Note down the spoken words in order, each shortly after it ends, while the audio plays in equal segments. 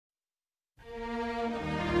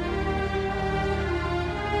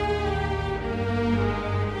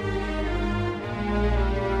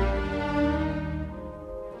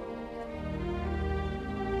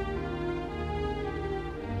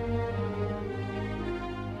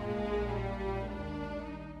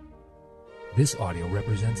This audio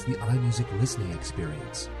represents the iMusic listening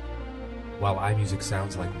experience. While iMusic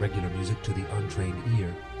sounds like regular music to the untrained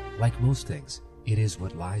ear, like most things, it is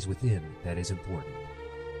what lies within that is important.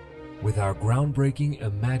 With our groundbreaking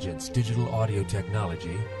Imagines digital audio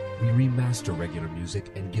technology, we remaster regular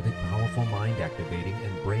music and give it powerful mind-activating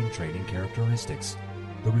and brain-training characteristics.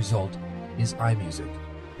 The result is iMusic,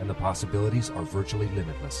 and the possibilities are virtually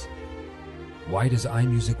limitless. Why does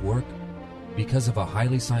iMusic work? Because of a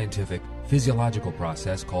highly scientific, physiological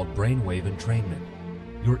process called brainwave entrainment.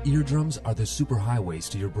 Your eardrums are the superhighways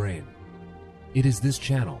to your brain. It is this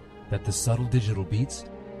channel that the subtle digital beats,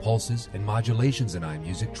 pulses, and modulations in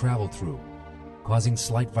iMusic travel through, causing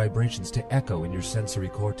slight vibrations to echo in your sensory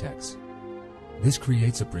cortex. This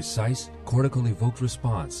creates a precise, cortical-evoked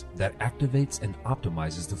response that activates and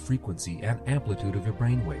optimizes the frequency and amplitude of your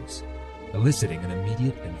brainwaves, eliciting an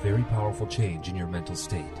immediate and very powerful change in your mental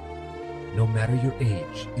state. No matter your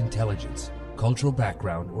age, intelligence, cultural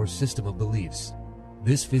background, or system of beliefs,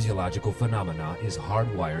 this physiological phenomena is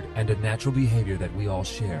hardwired and a natural behavior that we all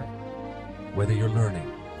share. Whether you're learning,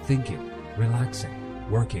 thinking, relaxing,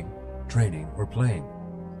 working, training, or playing,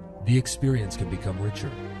 the experience can become richer,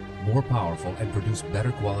 more powerful, and produce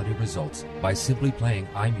better quality results by simply playing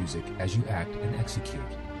iMusic as you act and execute.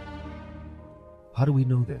 How do we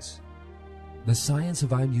know this? The science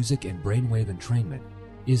of iMusic and brainwave entrainment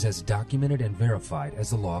is as documented and verified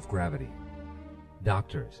as the law of gravity.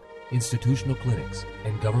 Doctors, institutional clinics,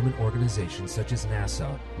 and government organizations such as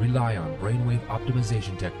NASA rely on brainwave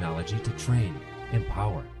optimization technology to train,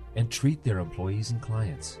 empower, and treat their employees and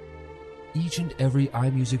clients. Each and every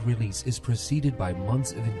iMusic release is preceded by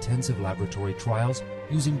months of intensive laboratory trials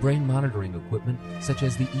using brain monitoring equipment such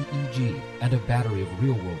as the EEG and a battery of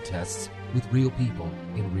real-world tests with real people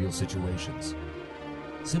in real situations.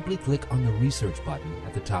 Simply click on the research button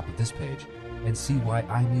at the top of this page and see why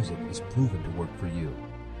iMusic is proven to work for you.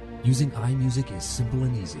 Using iMusic is simple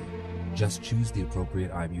and easy. Just choose the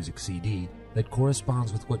appropriate iMusic CD that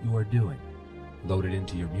corresponds with what you are doing. Load it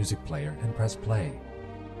into your music player and press play.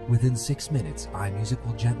 Within 6 minutes, iMusic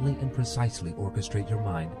will gently and precisely orchestrate your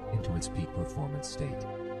mind into its peak performance state.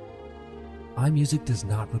 iMusic does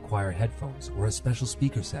not require headphones or a special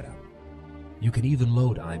speaker setup. You can even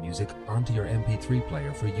load iMusic onto your MP3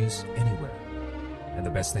 player for use anywhere. And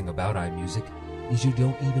the best thing about iMusic is you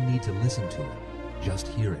don't even need to listen to it, just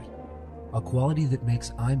hear it. A quality that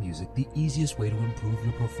makes iMusic the easiest way to improve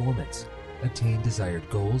your performance, attain desired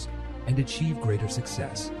goals, and achieve greater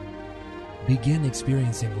success. Begin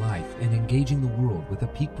experiencing life and engaging the world with a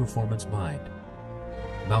peak performance mind.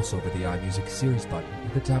 Mouse over the iMusic series button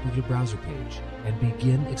at the top of your browser page and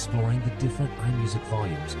begin exploring the different iMusic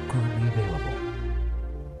volumes currently available.